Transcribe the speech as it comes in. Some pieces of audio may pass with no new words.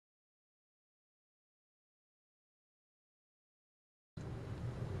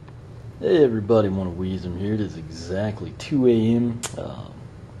Hey everybody, one of Weezem here. It is exactly 2 a.m.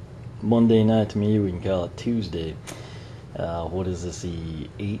 Monday night to me, we can call it Tuesday. What is this, the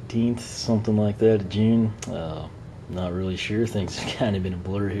 18th, something like that, of June? Not really sure, things have kind of been a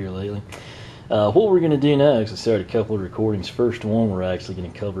blur here lately. What we're going to do next is start a couple of recordings. First one, we're actually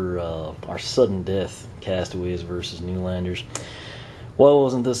going to cover our Sudden Death Castaways versus Newlanders. Why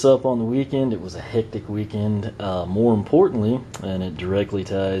wasn't this up on the weekend? It was a hectic weekend. More importantly, and it directly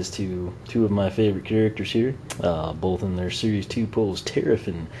ties to two of my favorite characters here, both in their Series 2 pulls,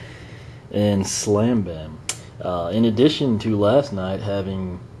 Terrafin and Slam Bam. In addition to last night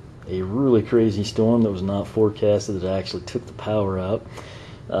having a really crazy storm that was not forecasted that actually took the power out.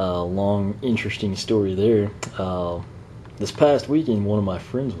 Long, interesting story there. This past weekend, one of my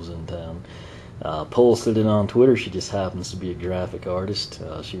friends was in town. Posted it on Twitter. She just happens to be a graphic artist.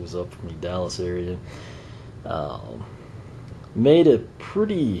 She was up from the Dallas area. Made a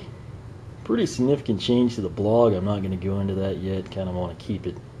pretty significant change to the blog. I'm not going to go into that yet. Kind of want to keep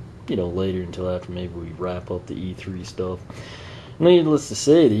it, later until after maybe we wrap up the E3 stuff. Needless to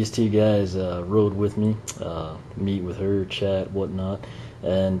say, these two guys rode with me, meet with her, chat, whatnot,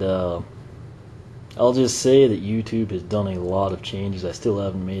 and I'll just say that YouTube has done a lot of changes. I still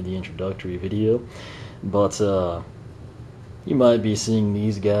haven't made the introductory video, but you might be seeing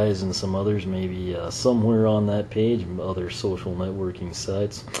these guys and some others maybe somewhere on that page, other social networking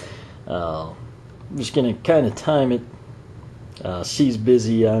sites. I'm just going to kind of time it. She's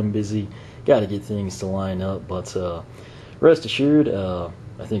busy, I'm busy, got to get things to line up, but rest assured,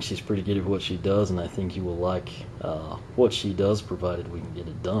 I think she's pretty good at what she does, and I think you will like what she does, provided we can get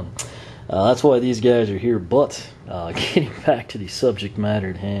it done. That's why these guys are here. But getting back to the subject matter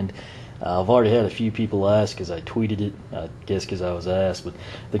at hand, I've already had a few people ask because I tweeted it, I guess because I was asked, but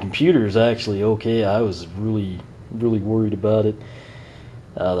the computer is actually okay. I was really worried about it.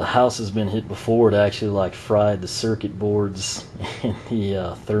 The house has been hit before. It actually fried the circuit boards and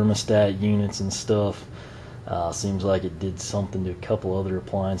the thermostat units and stuff. Seems like it did something to a couple other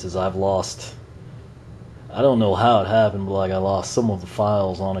appliances. I've lost, I don't know how it happened, but I lost some of the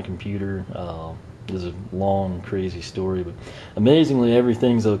files on a computer. It's a long, crazy story, but amazingly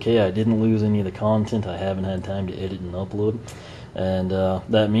everything's okay. I didn't lose any of the content. I haven't had time to edit and upload, and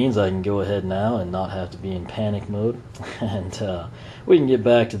that means I can go ahead now and not have to be in panic mode, and we can get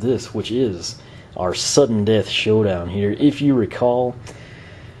back to this, which is our Sudden Death Showdown here. If you recall,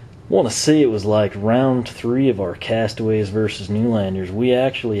 I want to say it was round 3 of our Castaways versus Newlanders. We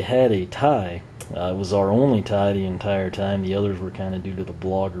actually had a tie. It was our only tie the entire time. The others were kind of due to the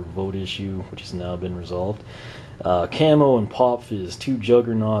blogger vote issue, which has now been resolved. Camo and Pop Fizz, two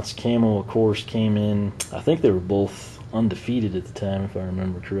juggernauts. Camo, of course, came in. I think they were both undefeated at the time, if I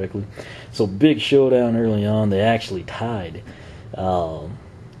remember correctly. So big showdown early on. They actually tied.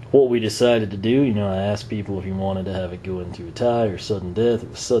 What we decided to do, I asked people if you wanted to have it go into a tie or sudden death. It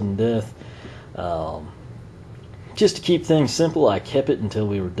was sudden death. Just to keep things simple, I kept it until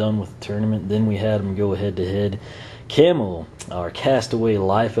we were done with the tournament. Then we had them go head-to-head. Camo, our Castaway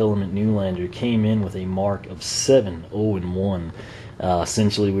Life Element Newlander, came in with a mark of 7-0-1.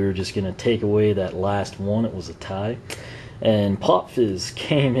 Essentially, we were just going to take away that last one. It was a tie. And Pop Fizz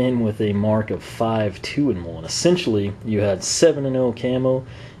came in with a mark of 5-2-1. Essentially, you had 7-0 Camo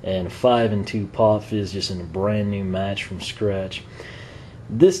and 5-2 Pop Fizz, just in a brand new match from scratch.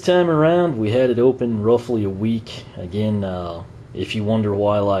 This time around, we had it open roughly a week. Again, if you wonder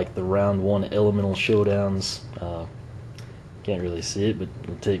why the round 1 elemental showdowns, can't really see it, but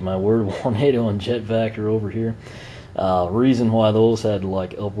you'll take my word, 180 and Jet-Vac are over here. Reason why those had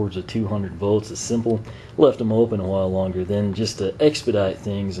upwards of 200 votes is simple. Left them open a while longer. Then, just to expedite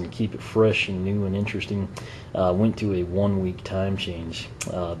things and keep it fresh and new and interesting, went to a 1-week time change.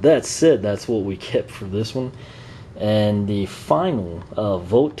 That said, that's what we kept for this one. And the final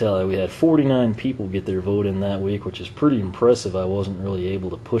vote tally, we had 49 people get their vote in that week, which is pretty impressive. I wasn't really able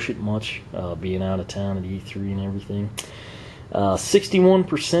to push it much, being out of town at E3 and everything.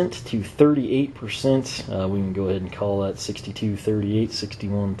 61% to 38%. We can go ahead and call that 62-38,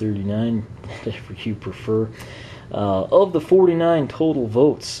 61-39, whatever you prefer. Of the 49 total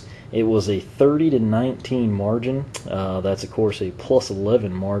votes, it was a 30-19 margin. That's, of course, a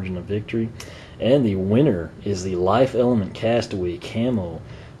 +11 margin of victory. And the winner is the Life Element Castaway Camo.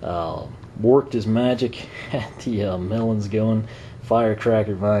 Worked his magic, had the melons going,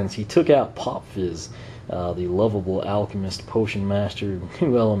 firecracker vines. He took out Pop Fizz, the lovable alchemist, potion master,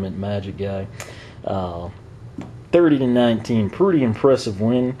 new element magic guy. 30-19, pretty impressive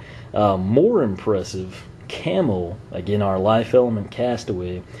win. More impressive, Camo, again our life element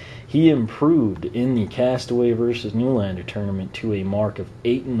castaway, he improved in the Castaway versus Newlander tournament to a mark of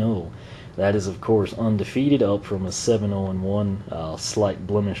 8-0. That is, of course, undefeated, up from a 7-0-1, slight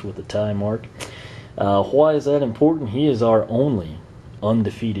blemish with the tie mark. Why is that important? He is our only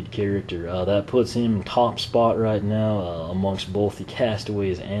undefeated character. That puts him top spot right now amongst both the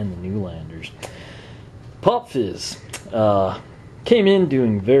Castaways and the Newlanders. Pop Fizz came in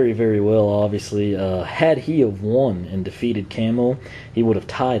doing very, very well, obviously. Had he have won and defeated Camo, he would have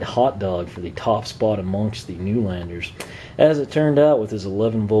tied Hot Dog for the top spot amongst the Newlanders. As it turned out, with his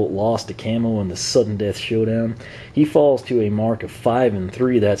 11-volt loss to Camo in the Sudden Death Showdown, he falls to a mark of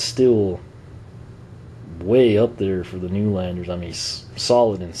 5-3. That's still way up there for the Newlanders. I mean, he's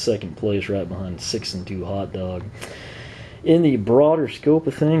solid in second place, right behind 6-2 Hot Dog. In the broader scope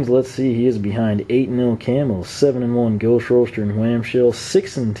of things, let's see, he is behind 8-0 Camo, 7-1 Ghost Roaster and Wham-Shell,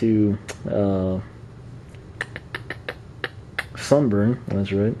 6-2 Sunburn,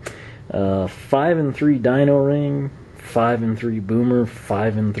 that's right, 5-3 Dino-Rang, 5-3 Boomer,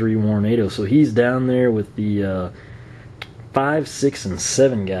 5-3 Warnado. So he's down there with the 5, 6, and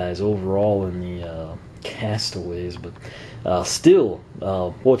 7 guys overall in the Castaways, but still,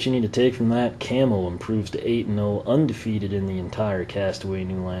 what you need to take from that, Camo improves to 8-0, undefeated in the entire Castaway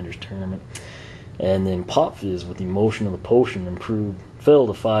Newlanders tournament. And then Pop Fizz, with the motion of the potion, fell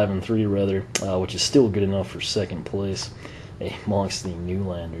to 5-3 rather, which is still good enough for second place amongst the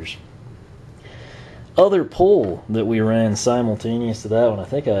Newlanders. Other poll that we ran simultaneous to that one, I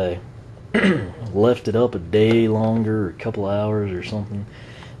think I left it up a day longer, or a couple hours or something,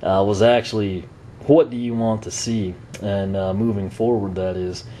 was actually, what do you want to see? And moving forward, that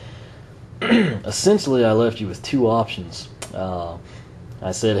is, essentially I left you with two options.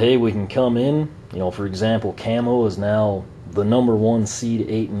 I said, hey, we can come in, for example, Camo is now the number 1 seed,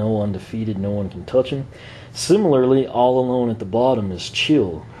 8-0 undefeated, no one can touch him. Similarly, all alone at the bottom is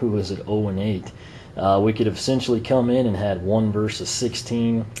Chill, who is at 0-8. We could have essentially come in and had 1 versus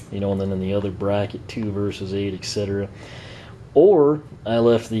 16, and then in the other bracket 2 versus 8, etc. Or I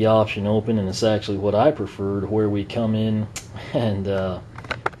left the option open, and it's actually what I preferred, where we come in and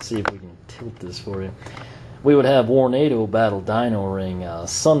see if we can tilt this for you. We would have Warnado battle Dino-Rang,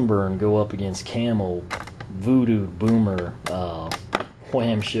 Sunburn go up against Camo, Voodoo, Boomer,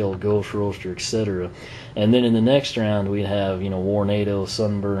 Wham-Shell, Ghost Roaster, etc. And then in the next round we'd have Warnado,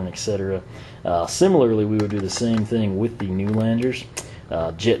 Sunburn, etc. Similarly, we would do the same thing with the Newlanders.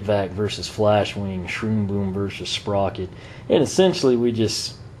 Jet-Vac versus Flashwing, Shroom Boom versus Sprocket, and essentially we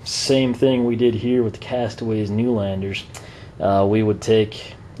just, same thing we did here with the Castaways Newlanders. We would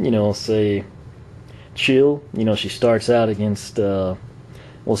take, say, Chill, she starts out against, we'll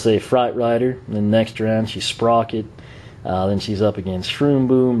say Fright Rider, then next round she's Sprocket, then she's up against Shroom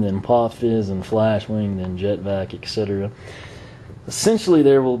Boom, then Pop Fizz, and Flashwing, then Jet-Vac, etc. Essentially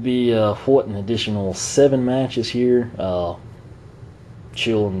there will be, an additional 7 matches here.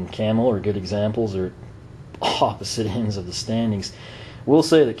 Chill and Camo are good examples. They're opposite ends of the standings. We'll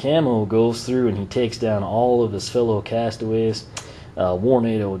say that Camo goes through and he takes down all of his fellow Castaways.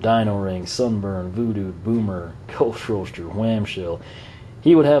 Warnado, Dino-Rang, Sunburn, Voodoo, Boomer, Ghost Roaster, Wham-Shell.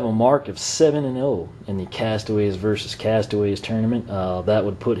 He would have a mark of 7-0 in the Castaways versus Castaways tournament. That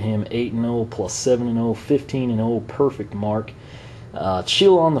would put him 8-0 plus 7-0, 15-0, perfect mark.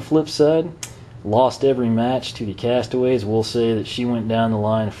 Chill on the flip side lost every match to the Castaways. We'll say that she went down the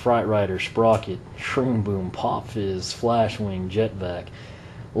line: Fright Rider, Sprocket, Shroom Boom, Pop Fizz, Flashwing, Jet-Vac.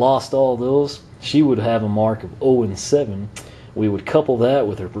 Lost all those. She would have a mark of 0-7. We would couple that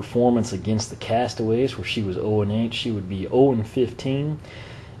with her performance against the Castaways, where she was 0-8. She would be 0-15.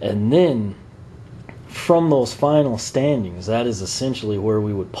 And then, from those final standings, that is essentially where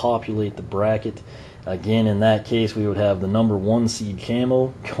we would populate the bracket. Again, in that case, we would have the number 1 seed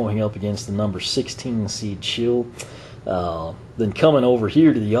Camo going up against the number 16 seed Chill. Then coming over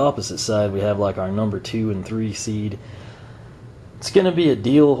here to the opposite side, we have like our number 2 and 3 seed. It's going to be a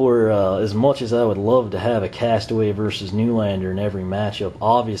deal where, as much as I would love to have a Castaway versus Newlander in every matchup,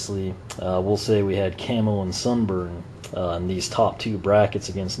 obviously, we'll say we had Camo and Sunburn in these top 2 brackets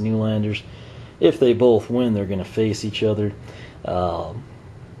against Newlanders. If they both win, they're going to face each other.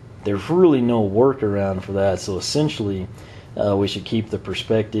 There's really no workaround for that, so essentially we should keep the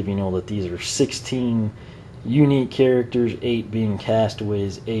perspective, that these are 16 unique characters, 8 being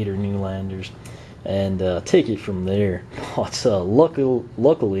Castaways, 8 are Newlanders, and take it from there. But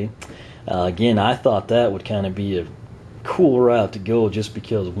luckily, again, I thought that would kind of be a cool route to go, just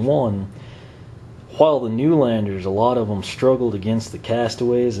because, one, while the Newlanders, a lot of them struggled against the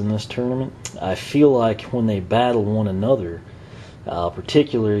Castaways in this tournament, I feel like when they battle one another,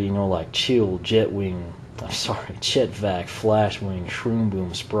 particularly, like Chill, Jetwing, I'm sorry, Jet-Vac, Flashwing, Shroom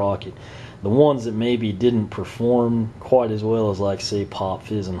Boom, Sprocket. The ones that maybe didn't perform quite as well as, like, say, Pop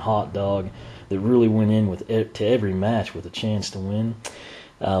Fizz and Hot Dog, that really went in to every match with a chance to win.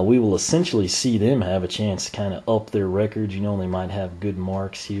 We will essentially see them have a chance to kind of up their records. You know, they might have good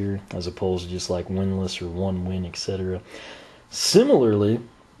marks here as opposed to just like winless or one win, etc. Similarly,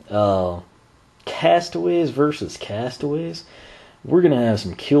 Castaways versus Castaways. We're going to have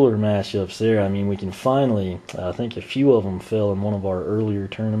some killer matchups there. I mean, we can finally, I think a few of them fell in one of our earlier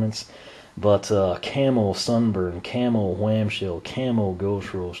tournaments, but Camo Sunburn, Camo Wham-Shell, Camo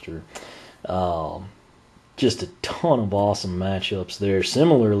Ghost Roaster. Just a ton of awesome matchups there.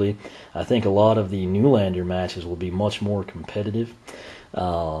 Similarly, I think a lot of the Newlander matches will be much more competitive.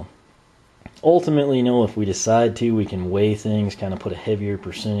 Ultimately, you know, if we decide to, we can weigh things, kind of put a heavier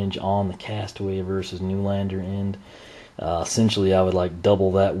percentage on the Castaway versus Newlander end. Essentially, I would like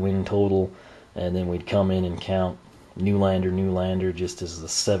double that win total, and then we'd come in and count Newlander just as the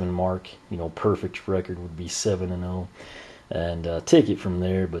 7 mark. You know, perfect record would be 7-0, and take it from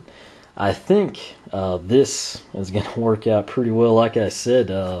there. But I think this is going to work out pretty well. Like I said,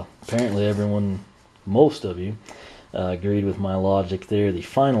 apparently everyone, most of you, agreed with my logic there. The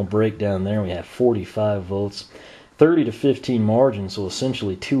final breakdown there, we have 45 votes, 30 to 15 margin, so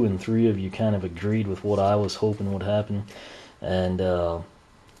essentially 2 and 3 of you kind of agreed with what I was hoping would happen. And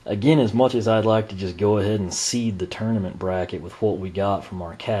again, as much as I'd like to just go ahead and seed the tournament bracket with what we got from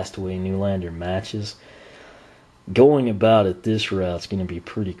our Castaway Newlander matches, going about it this route's going to be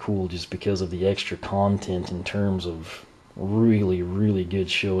pretty cool just because of the extra content in terms of really, really good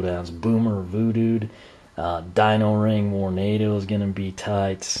showdowns. Boomer Voodooed, Dino-Rang Warnado is going to be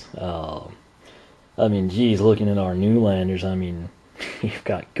tight. I mean, geez, looking at our Newlanders, I mean, you've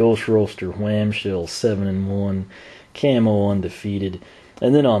got Ghost Roaster, Wham-Shell, 7-1, Camo undefeated.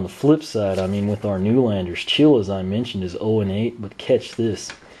 And then on the flip side, I mean, with our Newlanders, Chill, as I mentioned, is 0-8, but catch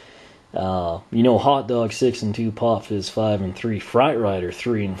this. You know, Hot Dog 6-2, Pop Fizz 5-3, Fright Rider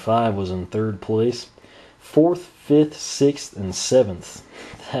 3-5 was in 3rd place. 4th, 5th, 6th, and 7th.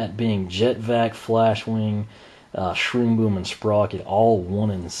 That being Jet-Vac, Flashwing, Shroom Boom, and Sprocket, all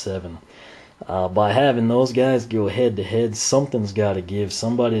 1-7. By having those guys go head-to-head, something's got to give.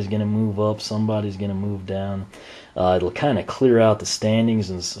 Somebody's going to move up, somebody's going to move down. It'll kind of clear out the standings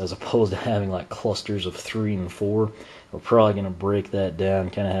as opposed to having like clusters of 3 and 4. We're probably going to break that down,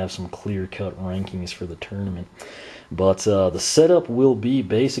 kind of have some clear-cut rankings for the tournament. But the setup will be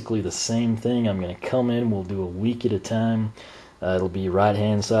basically the same thing. I'm going to come in, we'll do a week at a time. It'll be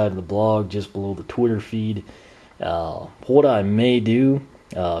right-hand side of the blog, just below the Twitter feed. What I may do,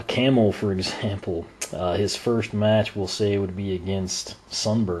 Camo, for example, his first match, we'll say, would be against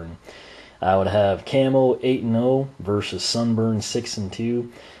Sunburn. I would have Camo 8-0 versus Sunburn 6-2.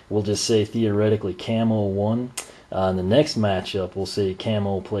 We'll just say theoretically Camo won. In the next matchup, we'll say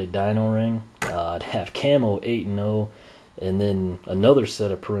Camo played Dino-Rang. I'd have Camo 8-0, and then another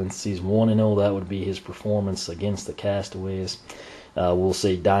set of parentheses, 1-0. That would be his performance against the Castaways. We'll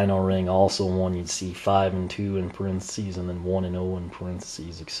say Dino-Rang also won. You'd see 5-2 in parentheses, and then 1-0 in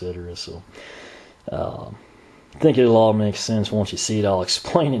parentheses, etc. So I think it'll all make sense once you see it. I'll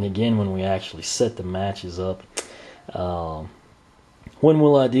explain it again when we actually set the matches up. When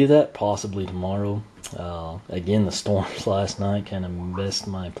will I do that? Possibly tomorrow. Again, the storms last night kind of messed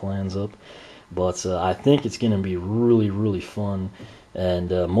my plans up. But I think it's going to be really, really fun. And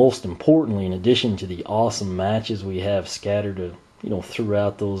most importantly, in addition to the awesome matches we have scattered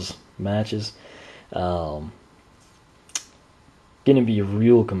throughout those matches, going to be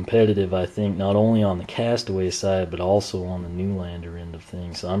real competitive, I think, not only on the Castaway side, but also on the Newlander end of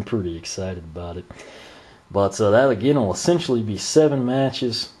things. So I'm pretty excited about it. But that, again, will essentially be 7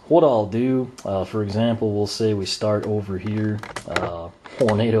 matches. What I'll do, for example, we'll say we start over here,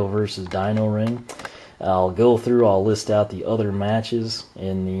 Tornado versus Dino-Rang. I'll go through, I'll list out the other matches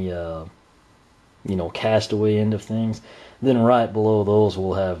in the, Castaway end of things. Then right below those,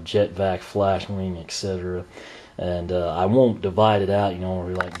 we'll have Jet-Vac, Flashwing, etc. And I won't divide it out,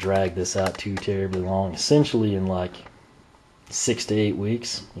 or drag this out too terribly long. Essentially in 6 to 8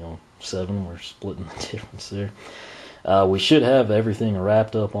 weeks, 7, we're splitting the difference there. We should have everything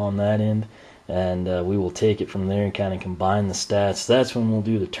wrapped up on that end, and we will take it from there and kind of combine the stats. That's when we'll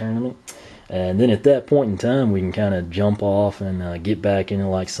do the tournament. And then at that point in time, we can kind of jump off and get back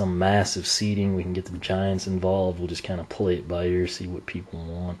into some massive seeding. We can get the Giants involved. We'll just kind of play it by ear, see what people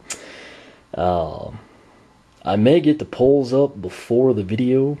want. I may get the polls up before the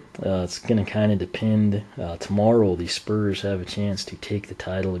video. It's going to kind of depend. Tomorrow, the Spurs have a chance to take the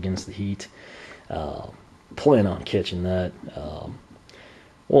title against the Heat. Plan on catching that.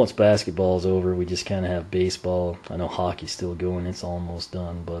 once basketball's over, we just kind of have baseball. I know hockey's still going; it's almost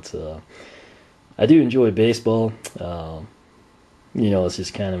done, but I do enjoy baseball. It's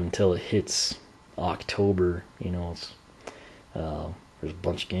just kind of until it hits October. It's there's a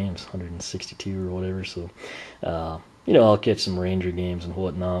bunch of games, 162 or whatever. So, I'll catch some Ranger games and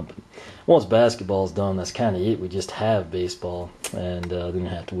whatnot. But once basketball's done, that's kind of it. We just have baseball, and then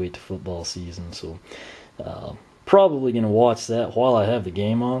have to wait to football season. So, probably going to watch that while I have the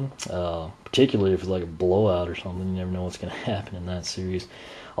game on, particularly if it's like a blowout or something. You never know what's going to happen in that series.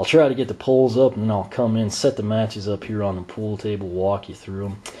 I'll try to get the polls up, and then I'll come in, set the matches up here on the pool table, walk you through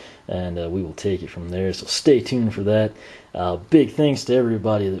them, and we will take it from there. So stay tuned for that. Big thanks to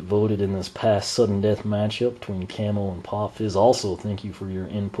everybody that voted in this past Sudden Death matchup between Camo and Pop Fizz. Also, thank you for your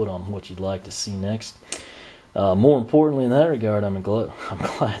input on what you'd like to see next. More importantly, in that regard, I'm glad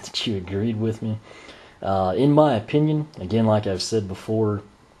that you agreed with me. In my opinion, again, like I've said before,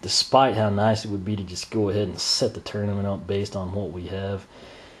 despite how nice it would be to just go ahead and set the tournament up based on what we have,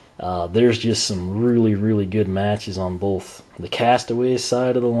 there's just some really, really good matches on both the Castaways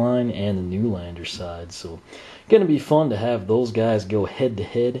side of the line and the Newlanders side. So, going to be fun to have those guys go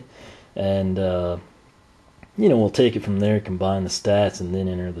head-to-head. And, we'll take it from there, combine the stats, and then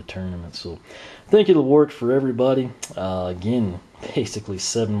enter the tournament. So, I think it'll work for everybody. Again, basically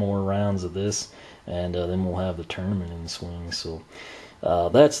 7 more rounds of this, and then we'll have the tournament in swing. So,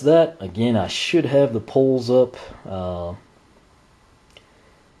 that's that. Again, I should have the polls up.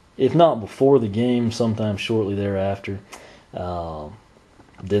 If not before the game, sometime shortly thereafter.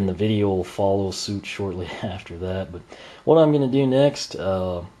 Then the video will follow suit shortly after that. But what I'm going to do next,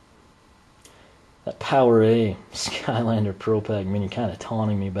 that Power A Skylander Pro Pack Mini kind of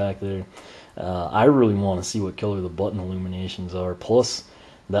taunting me back there. I really want to see what color the button illuminations are. Plus,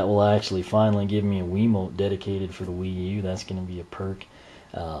 that will actually finally give me a Wiimote dedicated for the Wii U. That's going to be a perk.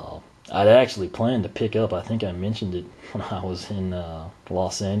 I'd actually planned to pick up, I think I mentioned it when I was in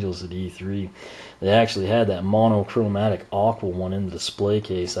Los Angeles at E3. They actually had that monochromatic aqua one in the display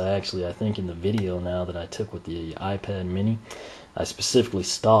case. I think in the video now that I took with the iPad mini, I specifically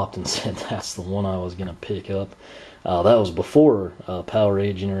stopped and said that's the one I was going to pick up. That was before Power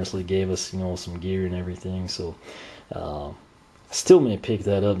A generously gave us, some gear and everything. So, I still may pick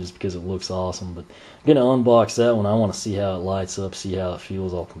that up just because it looks awesome, but I'm going to unbox that one. I want to see how it lights up, see how it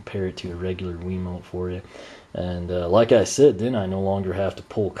feels. I'll compare it to a regular Wiimote for you. And like I said, then I no longer have to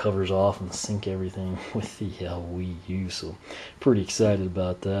pull covers off and sync everything with the Wii U, so pretty excited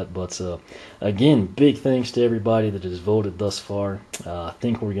about that. But again, big thanks to everybody that has voted thus far. I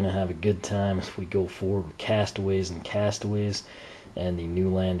think we're going to have a good time as we go forward with Castaways and Castaways, and the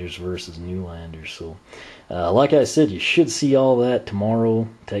Newlanders versus Newlanders. So, like I said, you should see all that tomorrow,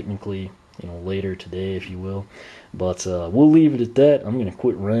 technically, later today, if you will. But we'll leave it at that. I'm going to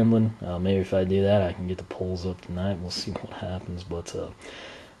quit rambling. Maybe if I do that, I can get the polls up tonight. We'll see what happens. But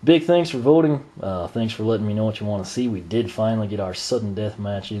big thanks for voting. Thanks for letting me know what you want to see. We did finally get our sudden death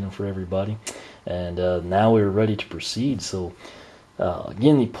match in for everybody. And now we're ready to proceed. So,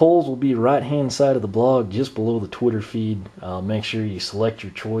 again, the polls will be right-hand side of the blog, just below the Twitter feed. Make sure you select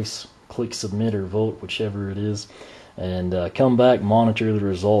your choice, click submit or vote, whichever it is, and come back, monitor the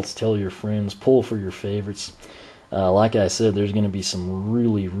results, tell your friends, poll for your favorites. Like I said, there's going to be some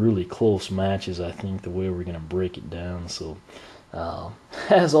really, really close matches, I think, the way we're going to break it down. So,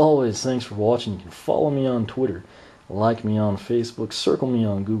 as always, thanks for watching. You can follow me on Twitter, like me on Facebook, circle me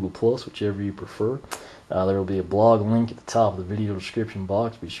on Google+, whichever you prefer. There will be a blog link at the top of the video description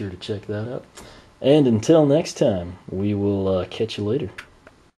box. Be sure to check that out. And until next time, we will catch you later.